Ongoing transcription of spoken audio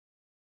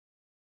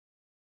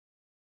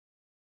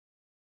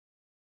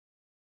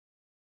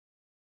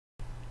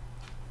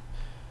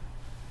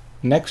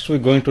Next we're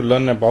going to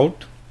learn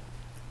about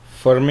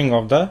firming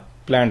of the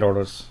planned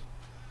orders.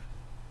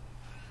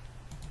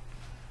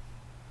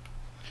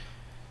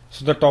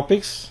 So the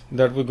topics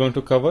that we're going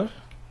to cover,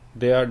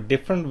 there are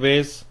different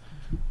ways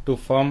to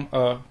firm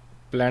a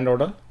planned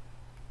order,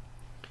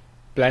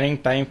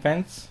 planning time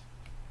fence,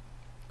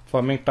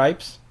 firming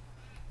types,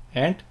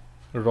 and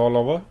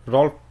roll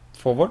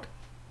forward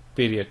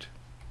period.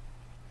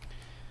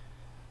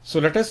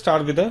 So let us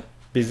start with a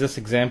business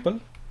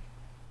example.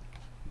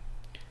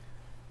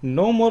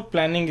 No more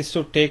planning is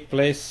to take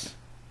place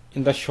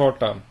in the short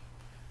term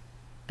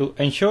to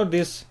ensure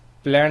these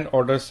planned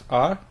orders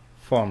are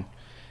firmed.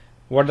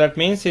 What that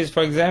means is,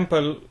 for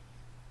example,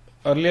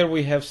 earlier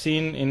we have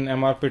seen in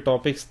MRP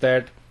topics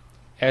that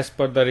as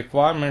per the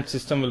requirement,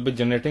 system will be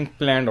generating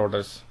planned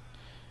orders,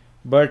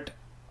 but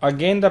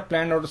again the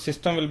planned order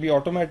system will be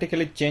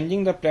automatically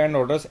changing the planned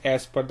orders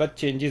as per the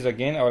changes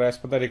again, or as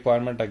per the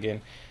requirement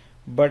again.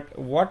 But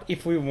what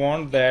if we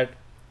want that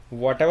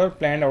whatever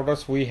planned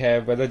orders we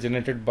have, whether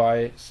generated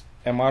by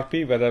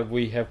MRP, whether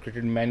we have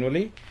created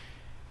manually,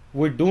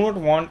 we do not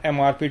want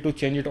MRP to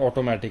change it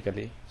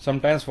automatically.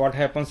 Sometimes what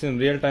happens in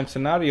real-time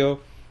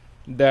scenario,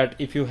 that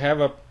if you have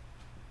a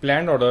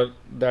planned order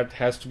that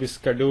has to be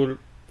scheduled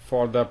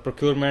for the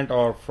procurement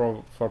or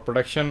for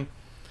production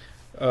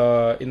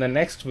in the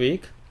next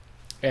week,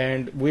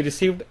 and we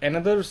received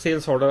another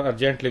sales order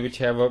urgently which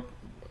have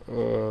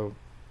a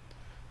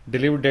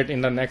delivery date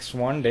in the next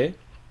one day,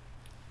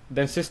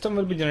 then system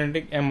will be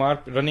generating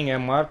running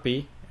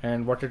MRP,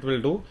 and what it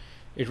will do,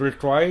 it will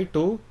try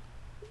to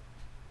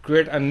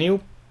create a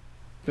new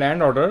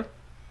planned order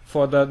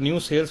for the new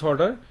sales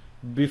order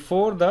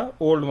before the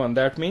old one.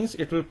 That means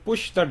it will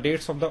push the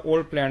dates of the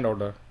old planned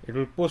order. It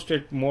will push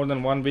it more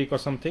than 1 week or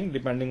something,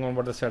 depending on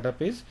what the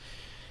setup is.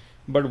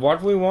 But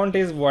what we want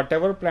is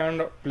whatever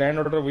planned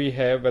order we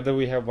have, whether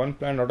we have one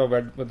planned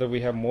order, whether we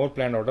have more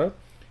planned order,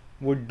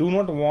 we do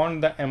not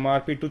want the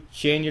MRP to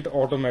change it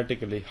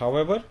automatically.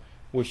 However,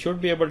 we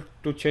should be able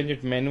to change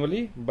it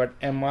manually, but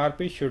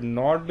MRP should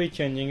not be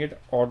changing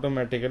it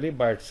automatically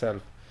by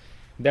itself.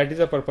 That is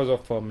the purpose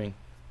of firming.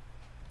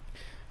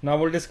 Now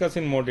we'll discuss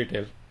in more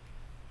detail.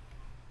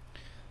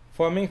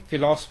 Firming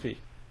philosophy.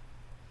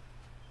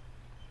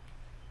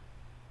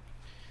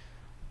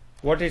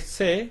 What it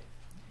say?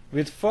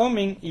 With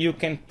firming, you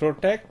can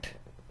protect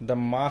the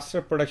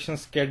master production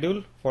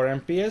schedule for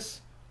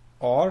MPS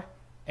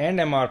and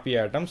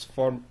MRP items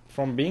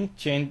from being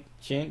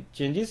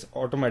changes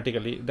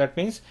automatically. That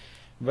means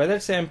whether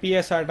it's an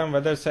MPS item,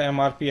 whether it's an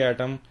MRP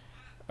item,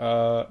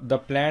 the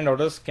planned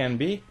orders can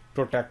be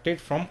protected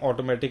from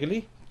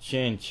automatically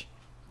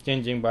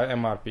changing by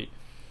MRP.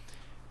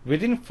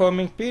 Within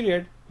firming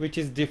period, which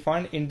is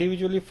defined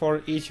individually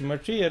for each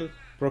material,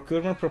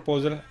 procurement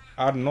proposal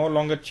are no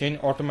longer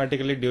changed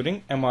automatically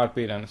during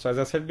MRP run. So as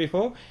I said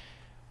before,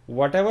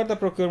 whatever the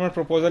procurement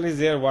proposal is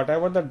there,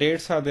 whatever the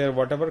dates are there,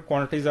 whatever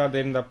quantities are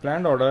there in the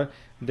planned order,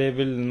 they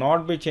will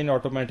not be changed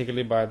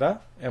automatically by the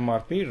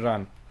MRP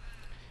run.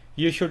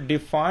 You should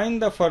define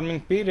the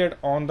firming period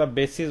on the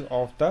basis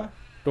of the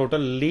total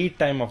lead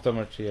time of the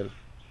material.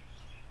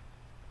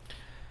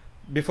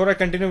 Before I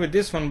continue with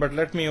this one, but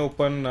let me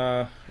open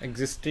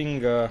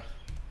existing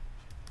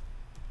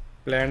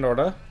planned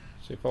order.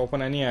 So if I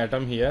open any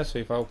item here, so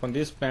if I open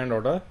this planned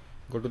order,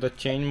 go to the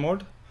change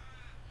mode.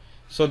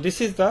 So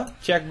this is the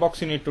checkbox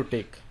you need to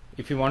tick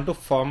if you want to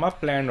firm a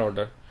planned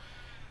order.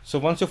 So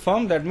once you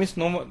firm, that means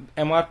no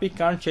MRP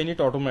can't change it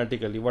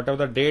automatically.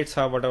 Whatever the dates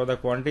are, whatever the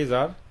quantities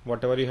are,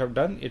 whatever you have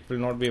done, it will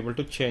not be able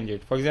to change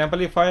it. For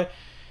example,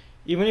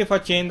 even if I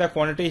change the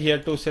quantity here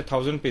to say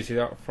 1000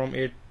 pieces from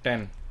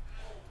 810,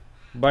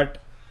 but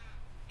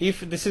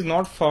if this is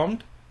not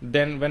firmed,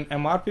 then when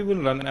MRP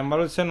will run, MRP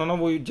will say no,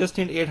 we just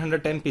need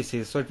 810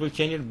 pieces, so it will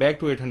change it back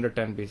to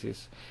 810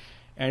 pieces.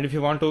 And if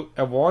you want to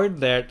avoid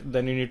that,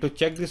 then you need to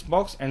check this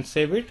box and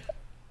save it,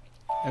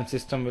 and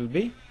system will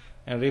be,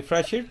 and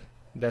refresh it.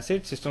 That's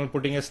it. System will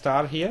putting a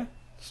star here.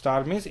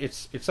 Star means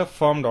it's a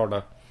firmed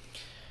order,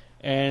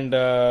 and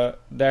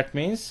that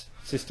means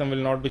system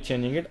will not be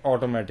changing it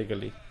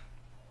automatically.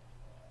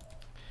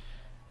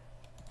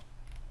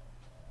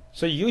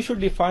 So you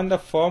should define the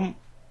firm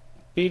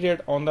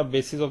period on the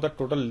basis of the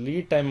total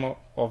lead time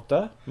of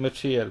the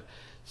material.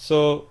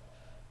 So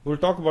we'll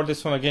talk about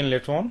this one again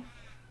later on,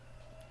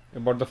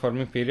 about the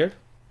firming period.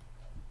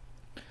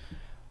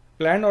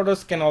 Planned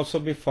orders can also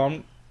be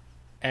firmed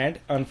and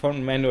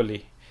unfirmed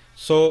manually.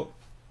 So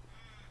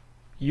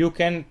you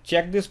can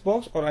check this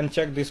box or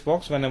uncheck this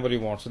box whenever you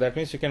want. So that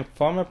means you can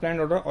firm a planned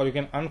order, or you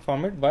can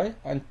unfirm it by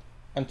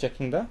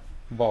unchecking the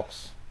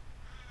box.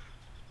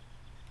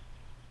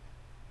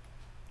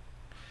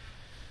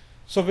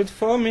 So with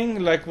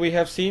firming, like we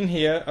have seen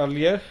here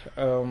earlier,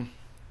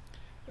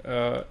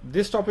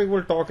 this topic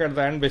we'll talk at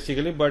the end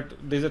basically, but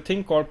there's a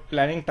thing called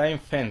planning time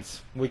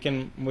fence. We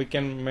can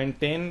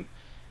maintain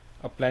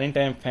a planning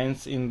time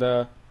fence in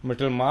the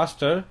material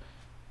master.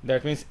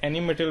 That means any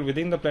material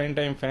within the planning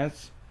time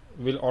fence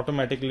will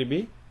automatically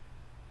be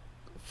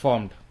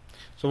firmed.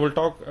 So we'll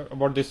talk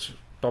about this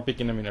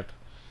topic in a minute.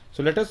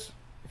 So let us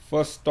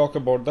first talk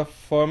about the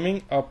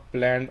firming a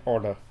planned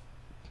order.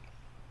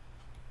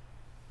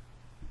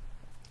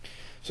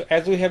 So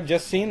as we have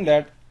just seen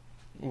that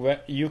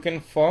you can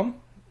firm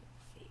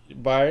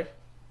by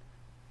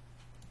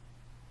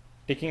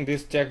ticking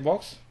this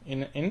checkbox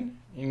in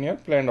your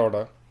planned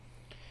order.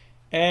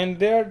 And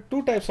there are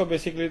two types of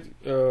basically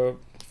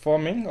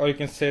firming, or you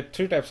can say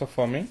three types of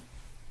firming.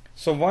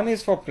 So one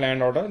is for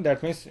planned order,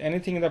 that means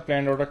anything in the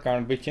planned order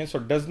can't be changed. So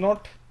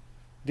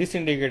this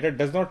indicator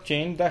does not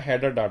change the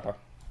header data.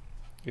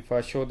 If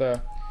I show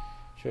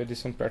you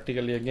this one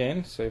practically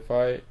again, so if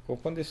I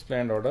open this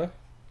planned order,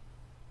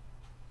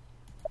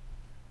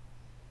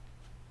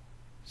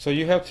 so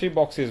you have three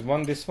boxes,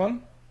 this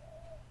one,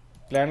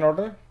 planned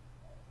order,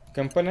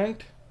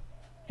 component,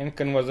 and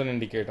conversion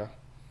indicator.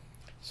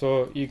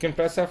 So you can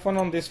press F1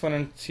 on this one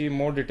and see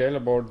more detail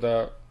about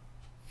the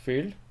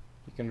field.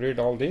 You can read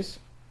all this.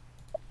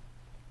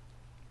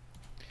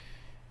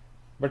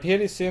 But here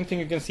is same thing.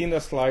 You can see in the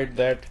slide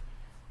that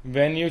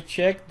when you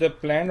check the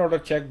planned order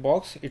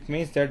checkbox, it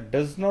means that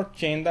does not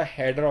change the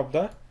header of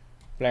the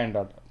planned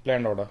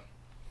order.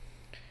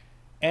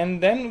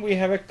 And then we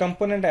have a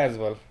component as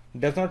well,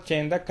 does not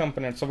change the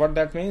component. So what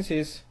that means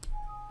is,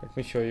 let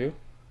me show you.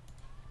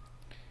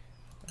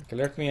 Okay,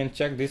 let me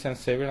uncheck this and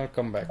save it. I'll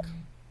come back.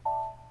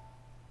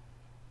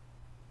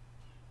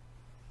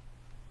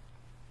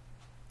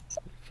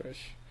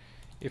 Refresh.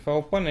 If I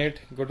open it,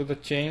 go to the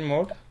change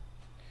mode.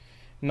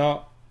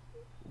 Now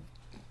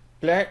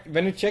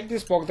when you check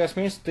this box, that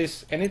means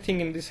anything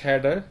in this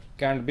header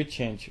can't be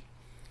changed.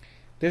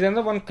 There's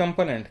another one,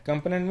 component.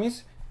 Component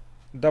means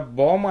the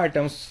BOM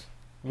items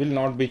will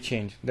not be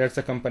changed. That's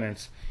the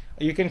components.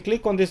 You can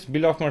click on this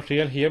bill of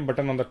material here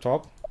button on the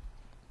top.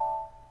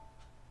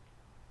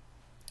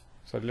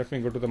 So let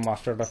me go to the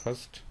master data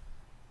first.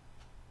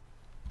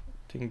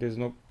 I think there's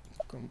no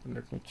component.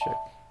 Let me check.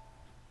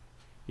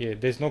 Yeah,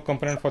 there's no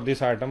component for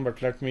this item,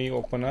 but let me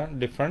open a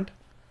different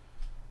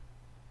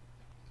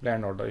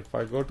planned order. If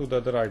I go to the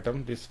other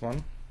item, this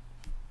one,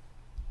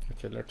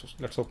 okay,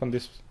 let's open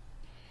this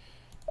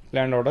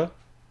planned order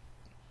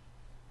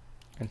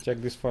and check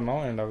this for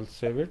now, and I will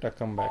save it. I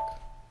come back.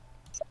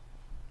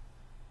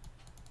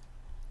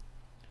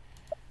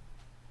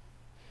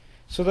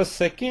 So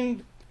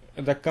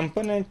the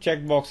component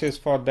checkbox is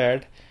for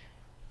that.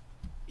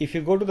 If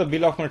you go to the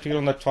bill of material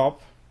on the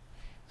top,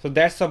 so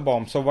that's a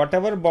BOM. So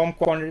whatever BOM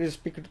quantity is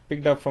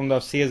picked up from the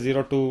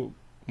CS02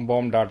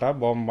 BOM data,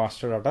 BOM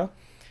master data.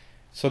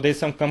 So there's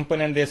some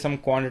component, there's some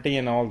quantity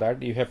and all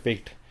that you have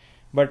picked.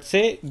 But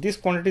say this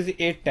quantity is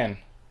 810.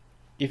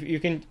 If you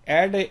can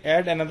add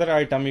another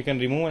item, you can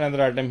remove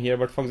another item here.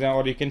 But for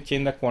example, or you can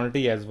change the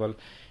quantity as well.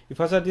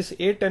 If I say this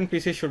 810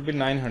 pieces should be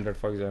 900,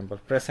 for example,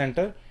 press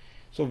enter.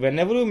 So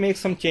whenever you make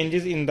some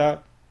changes in the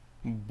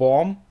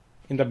BOM,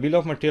 in the bill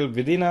of material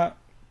within a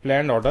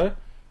planned order,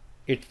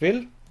 it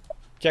will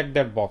check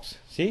that box.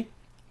 See,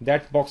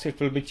 that box it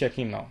will be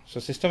checking now. So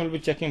system will be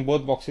checking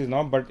both boxes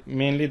now, but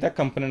mainly the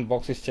component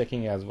box is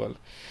checking as well.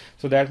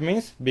 So that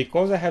means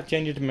because I have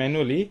changed it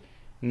manually,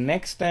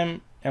 next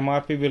time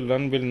MRP will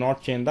run will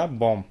not change the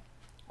BOM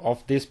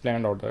of this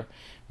planned order,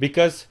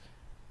 because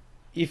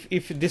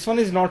if this one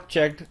is not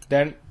checked,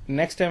 then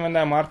next time when the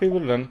MRP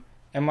will run,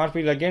 MRP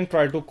will again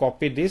try to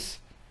copy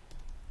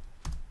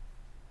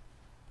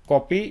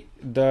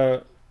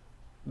the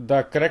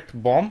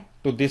correct BOM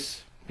to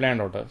this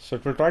planned order. So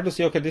it will try to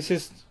see, okay, this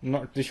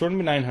shouldn't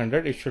be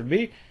 900, it should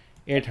be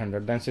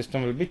 800. Then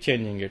system will be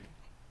changing it.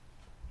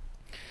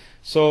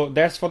 So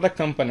that's for the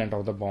component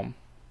of the BOM.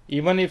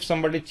 Even if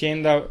somebody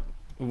change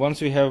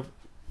once we have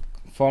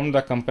formed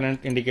the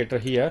component indicator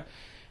here,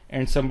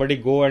 and somebody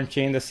go and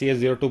change the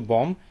CS02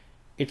 BOM,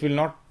 it will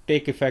not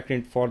take effect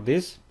for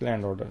this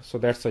planned order. So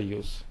that's a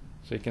use.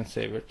 So you can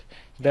save it.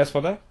 That's for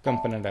the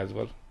component as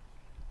well.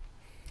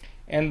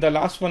 And the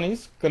last one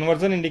is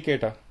conversion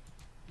indicator.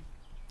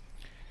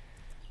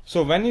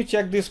 So when you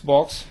check this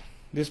box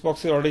is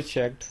already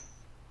checked.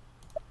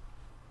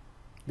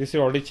 This is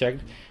already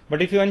checked.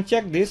 But if you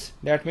uncheck this,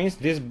 that means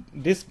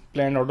this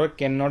planned order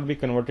cannot be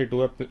converted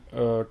to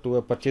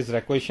a purchase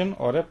requisition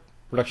or a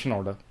production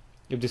order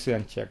if this is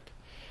unchecked.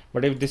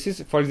 But if this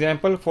is, for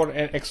example, for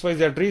an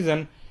XYZ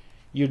reason,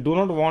 you do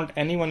not want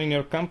anyone in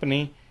your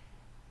company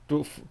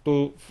to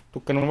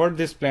convert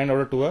this planned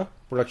order to a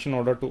production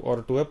order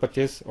or to a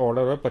purchase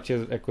order or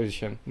purchase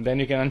acquisition, then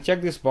you can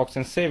uncheck this box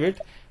and save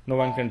it. No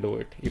one can do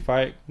it. If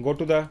I go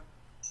to the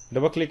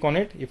double click on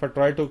it, if I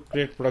try to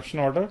create production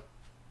order,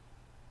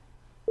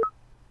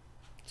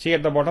 see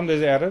at the bottom there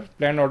is an error,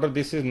 planned order,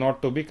 this is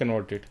not to be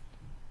converted.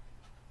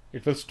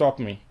 It will stop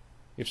me.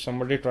 If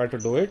somebody try to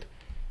do it,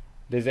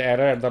 there is an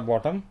error at the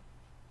bottom,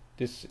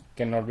 this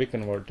cannot be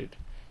converted.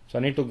 So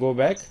I need to go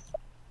back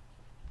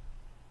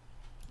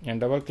and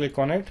double click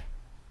on it,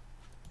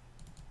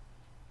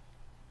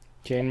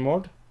 chain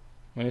mode.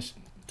 When you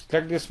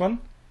select this one,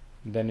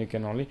 then you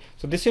can only,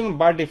 so this is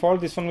by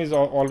default, this one is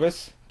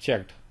always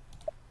checked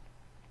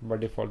by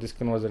default, this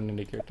conversion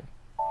indicator.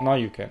 Now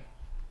you can.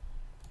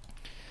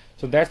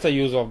 So that's the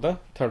use of the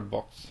third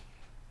box.